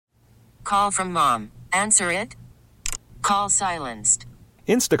call from mom. Answer it. Call silenced.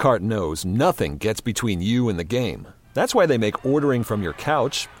 Instacart knows nothing gets between you and the game. That's why they make ordering from your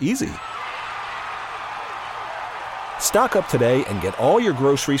couch easy. Stock up today and get all your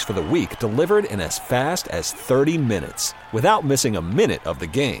groceries for the week delivered in as fast as 30 minutes without missing a minute of the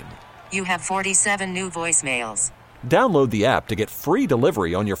game. You have 47 new voicemails. Download the app to get free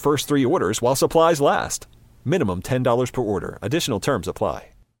delivery on your first 3 orders while supplies last. Minimum $10 per order. Additional terms apply.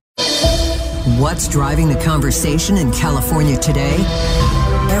 What's driving the conversation in California today?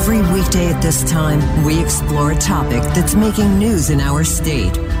 Every weekday at this time, we explore a topic that's making news in our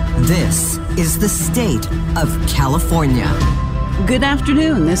state. This is the state of California. Good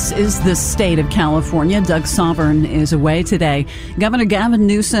afternoon. This is the state of California. Doug Sovereign is away today. Governor Gavin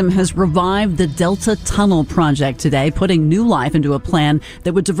Newsom has revived the Delta Tunnel project today, putting new life into a plan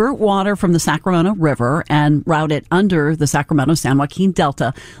that would divert water from the Sacramento River and route it under the Sacramento-San Joaquin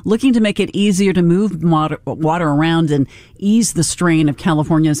Delta, looking to make it easier to move water around and ease the strain of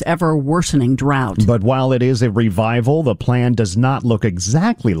California's ever-worsening drought. But while it is a revival, the plan does not look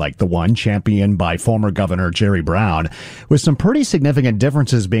exactly like the one championed by former Governor Jerry Brown, with some pretty significant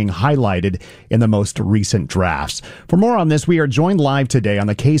differences being highlighted in the most recent drafts. For more on this, we are joined live today on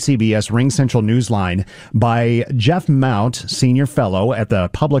the KCBS Ring Central Newsline by Jeff Mount, Senior Fellow at the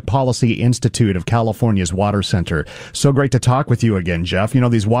Public Policy Institute of California's Water Center. So great to talk with you again, Jeff. You know,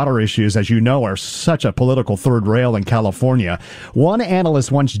 these water issues, as you know, are such a political third rail in California. One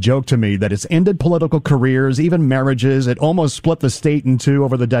analyst once joked to me that it's ended political careers, even marriages. It almost split the state in two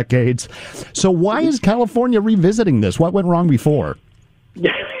over the decades. So why is California revisiting this? What went wrong before?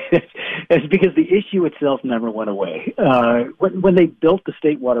 It's because the issue itself never went away. When they built the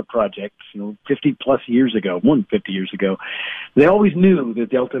State Water Project, 50 plus years ago, more than 50 years ago, they always knew that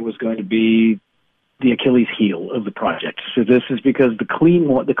Delta was going to be the Achilles heel of the project. So this is because the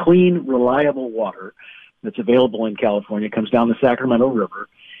clean, reliable water that's available in California comes down the Sacramento River,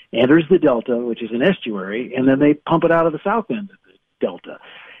 enters the Delta, which is an estuary, and then they pump it out of the south end of the Delta.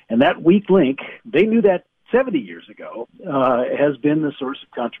 And that weak link, they knew that 70 years ago, has been the source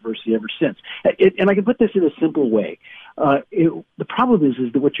of controversy ever since. And I can put this in a simple way. The problem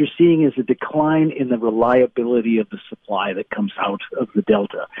is that what you're seeing is a decline in the reliability of the supply that comes out of the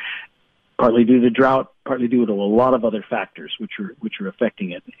Delta, partly due to drought, partly due to a lot of other factors which are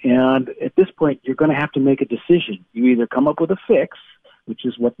affecting it. And at this point, you're going to have to make a decision. You either come up with a fix, which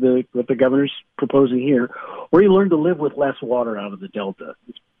is what the governor's proposing here, or you learn to live with less water out of the Delta.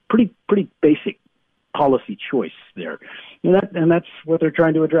 It's pretty basic policy choice there. And that's what they're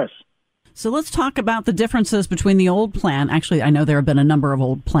trying to address. So let's talk about the differences between the old plan. Actually, I know there have been a number of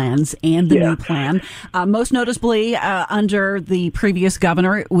old plans and the new plan. Most noticeably, under the previous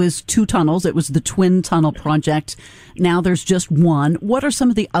governor, it was 2 tunnels. It was the Twin Tunnel Project. Now there's just one. What are some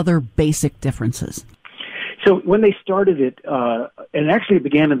of the other basic differences? So when they started it, and actually it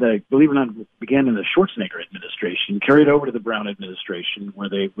began in the Schwarzenegger administration, carried over to the Brown administration, where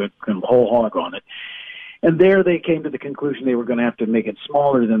they went kind of whole hog on it. And there they came to the conclusion they were going to have to make it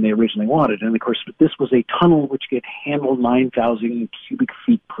smaller than they originally wanted. And of course, this was a tunnel which could handle 9,000 cubic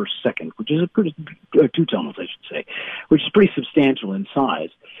feet per second, which is 2 tunnels, I should say, which is pretty substantial in size.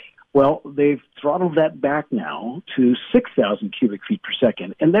 Well, they've throttled that back now to 6,000 cubic feet per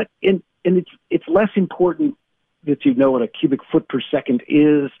second, and it's less important that you know what a cubic foot per second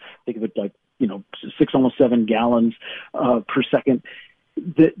is. Think of it like 6, almost 7 gallons per second.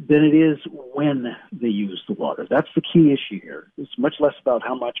 Than it is when they use the water. That's the key issue here. It's much less about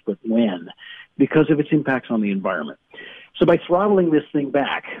how much, but when, because of its impacts on the environment. So by throttling this thing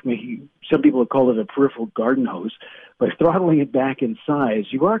back, some people have called it a peripheral garden hose, by throttling it back in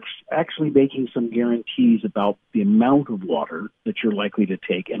size, you are actually making some guarantees about the amount of water that you're likely to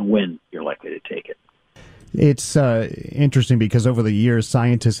take and when you're likely to take it. It's interesting because over the years,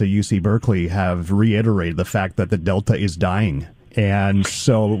 scientists at UC Berkeley have reiterated the fact that the Delta is dying. And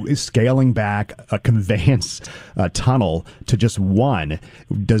so scaling back a conveyance tunnel to just one,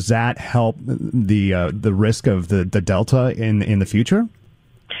 does that help the risk of the Delta in the future?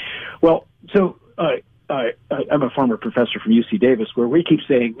 Well, so I'm a former professor from UC Davis, where we keep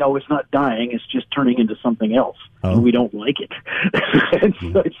saying, no, it's not dying, it's just turning into something else. Oh. And we don't like it. And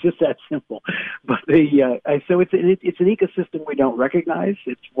so it's just that simple. But so it's an ecosystem we don't recognize.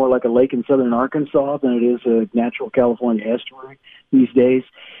 It's more like a lake in southern Arkansas than it is a natural California estuary these days.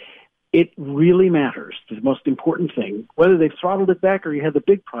 It really matters. The most important thing, whether they've throttled it back or you have the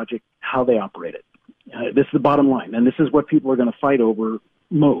big project, how they operate it. This is the bottom line. And this is what people are going to fight over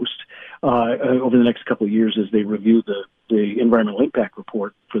most over the next couple of years as they review the environmental impact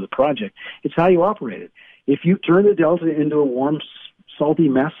report for the project. It's how you operate it. If you turn the Delta into a warm, salty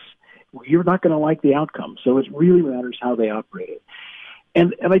mess, you're not going to like the outcome. So it really matters how they operate it.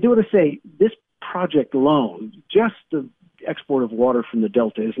 And I do want to say, this project alone, just the export of water from the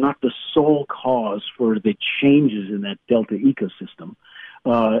Delta, is not the sole cause for the changes in that Delta ecosystem,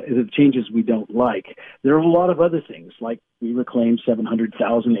 the changes we don't like. There are a lot of other things, like we reclaimed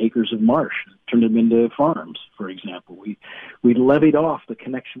 700,000 acres of marsh and turned them into farms, for example. We levied off the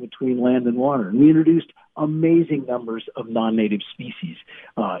connection between land and water, and we introduced amazing numbers of non-native species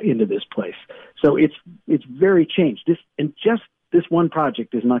into this place. So it's very changed. This one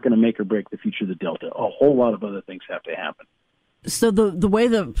project is not going to make or break the future of the Delta. A whole lot of other things have to happen. So the way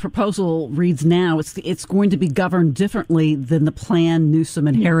the proposal reads now, it's going to be governed differently than the plan Newsom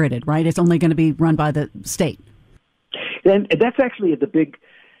inherited, right? It's only going to be run by the state. And that's actually the big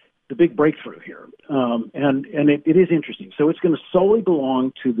breakthrough here. And it is interesting. So it's going to solely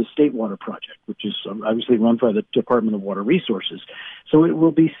belong to the State Water Project, which is obviously run by the Department of Water Resources. So it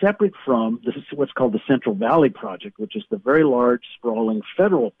will be separate from what's called the Central Valley Project, which is the very large, sprawling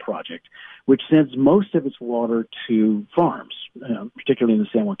federal project, which sends most of its water to farms, particularly in the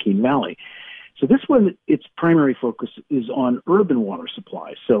San Joaquin Valley. So this one, its primary focus is on urban water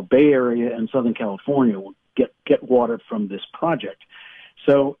supply. So Bay Area and Southern California will get water from this project.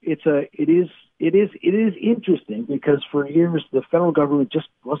 So it is interesting because for years the federal government just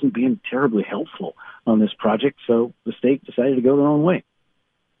wasn't being terribly helpful on this project. So the state decided to go their own way.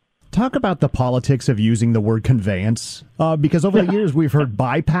 Talk about the politics of using the word conveyance, because over the years we've heard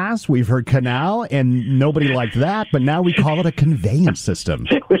bypass, we've heard canal, and nobody liked that, but now we call it a conveyance system.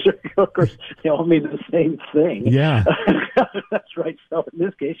 Which, of course, they all mean the same thing. Yeah. That's right. So in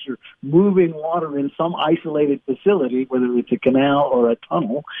this case, you're moving water in some isolated facility, whether it's a canal or a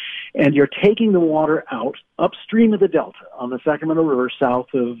tunnel, and you're taking the water out upstream of the Delta on the Sacramento River south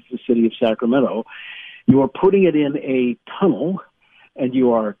of the city of Sacramento. You are putting it in a tunnel, and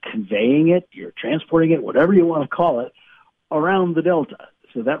you are conveying it, you're transporting it, whatever you want to call it, around the Delta.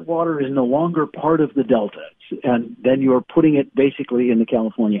 So that water is no longer part of the Delta. And then you're putting it basically in the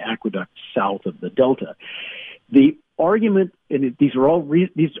California aqueduct south of the Delta. The argument, and these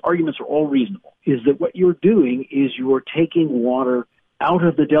arguments are all reasonable, is that what you're doing is you're taking water out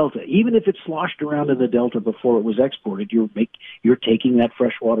of the Delta. Even if it's sloshed around in the Delta before it was exported, you're taking that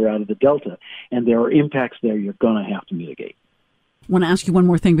fresh water out of the Delta. And there are impacts there you're going to have to mitigate. I want to ask you one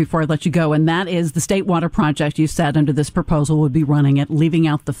more thing before I let you go, and that is the State Water Project, you said, under this proposal would be running it, leaving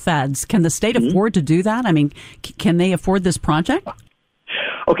out the feds. Can the state afford to do that? I mean, can they afford this project?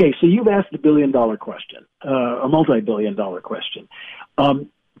 Okay, so you've asked a billion-dollar question, a multi-billion-dollar question.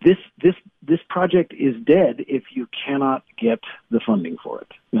 This project is dead if you cannot get the funding for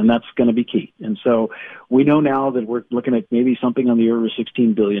it, and that's going to be key. And so we know now that we're looking at maybe something on the order of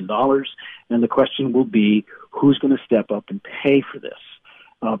 $16 billion, and the question will be, who's going to step up and pay for this?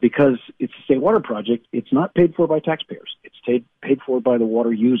 Because it's a state water project, it's not paid for by taxpayers. It's paid for by the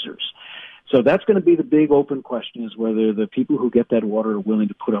water users. So that's going to be the big open question, is whether the people who get that water are willing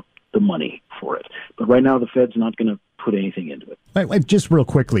to put up the money for it. But right now, the Fed's not going to put anything into it. Wait, just real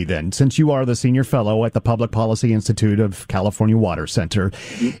quickly then, since you are the senior fellow at the Public Policy Institute of California Water Center,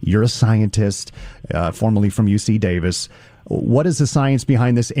 you're a scientist, formerly from UC Davis. What is the science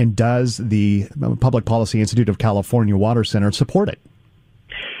behind this, and does the Public Policy Institute of California Water Center support it?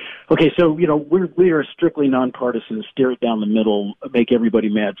 Okay, so, we are a strictly nonpartisan, steer it down the middle, make everybody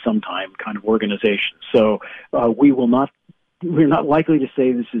mad sometime kind of organization. So we're not likely to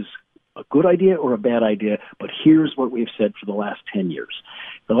say this is a good idea or a bad idea, but here's what we've said for the last 10 years.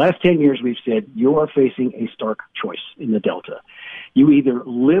 The last 10 years we've said you are facing a stark choice in the Delta. You either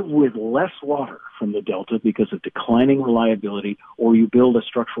live with less water from the Delta because of declining reliability, or you build a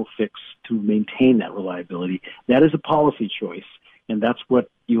structural fix to maintain that reliability. That is a policy choice, and that's what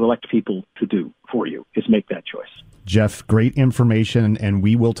you elect people to do for you, is make that choice. Jeff, great information, and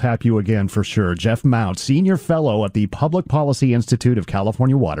we will tap you again for sure. Jeff Mount, Senior Fellow at the Public Policy Institute of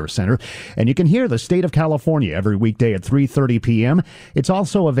California Water Center. And you can hear the State of California every weekday at 3:30 p.m. It's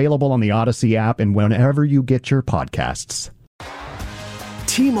also available on the Odyssey app and whenever you get your podcasts.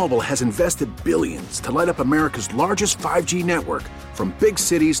 T-Mobile has invested billions to light up America's largest 5G network, from big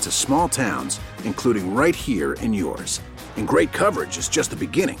cities to small towns, including right here in yours. And great coverage is just the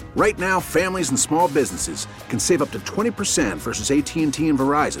beginning. Right now, families and small businesses can save up to 20% versus AT&T and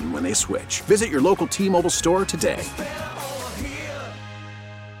Verizon when they switch. Visit your local T-Mobile store today.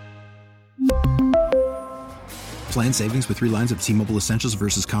 Plan savings with 3 lines of T-Mobile Essentials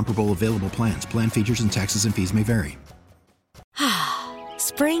versus comparable available plans. Plan features and taxes and fees may vary.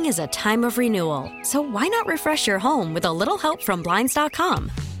 Spring is a time of renewal, so why not refresh your home with a little help from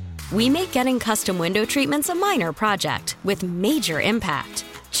Blinds.com? We make getting custom window treatments a minor project with major impact.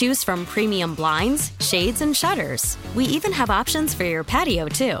 Choose from premium blinds, shades, and shutters. We even have options for your patio,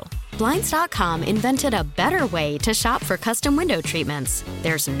 too. Blinds.com invented a better way to shop for custom window treatments.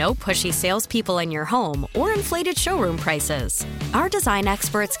 There's no pushy salespeople in your home or inflated showroom prices. Our design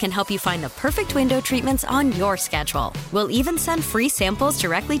experts can help you find the perfect window treatments on your schedule. We'll even send free samples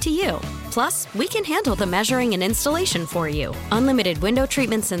directly to you. Plus, we can handle the measuring and installation for you. Unlimited window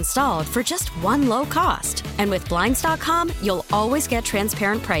treatments installed for just one low cost. And with Blinds.com, you'll always get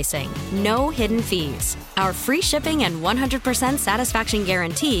transparent pricing. No hidden fees. Our free shipping and 100% satisfaction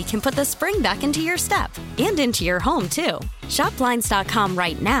guarantee can put the spring back into your step and into your home, too. Shop Blinds.com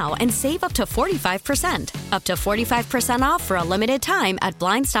right now and save up to 45%. Up to 45% off for a limited time at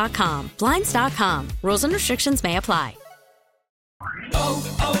Blinds.com. Blinds.com. Rules and restrictions may apply.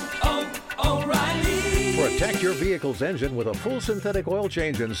 O'Reilly. Protect your vehicle's engine with a full synthetic oil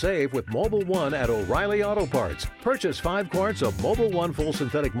change and save with Mobile One at O'Reilly Auto Parts. Purchase 5 quarts of Mobile One full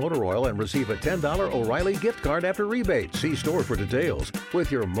synthetic motor oil and receive a $10 O'Reilly gift card after rebate. See store for details.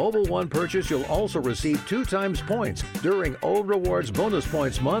 With your Mobile One purchase, you'll also receive 2 times points during O Rewards Bonus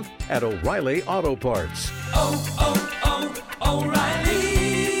Points Month at O'Reilly Auto Parts. O'Reilly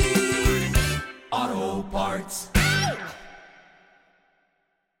Auto Parts.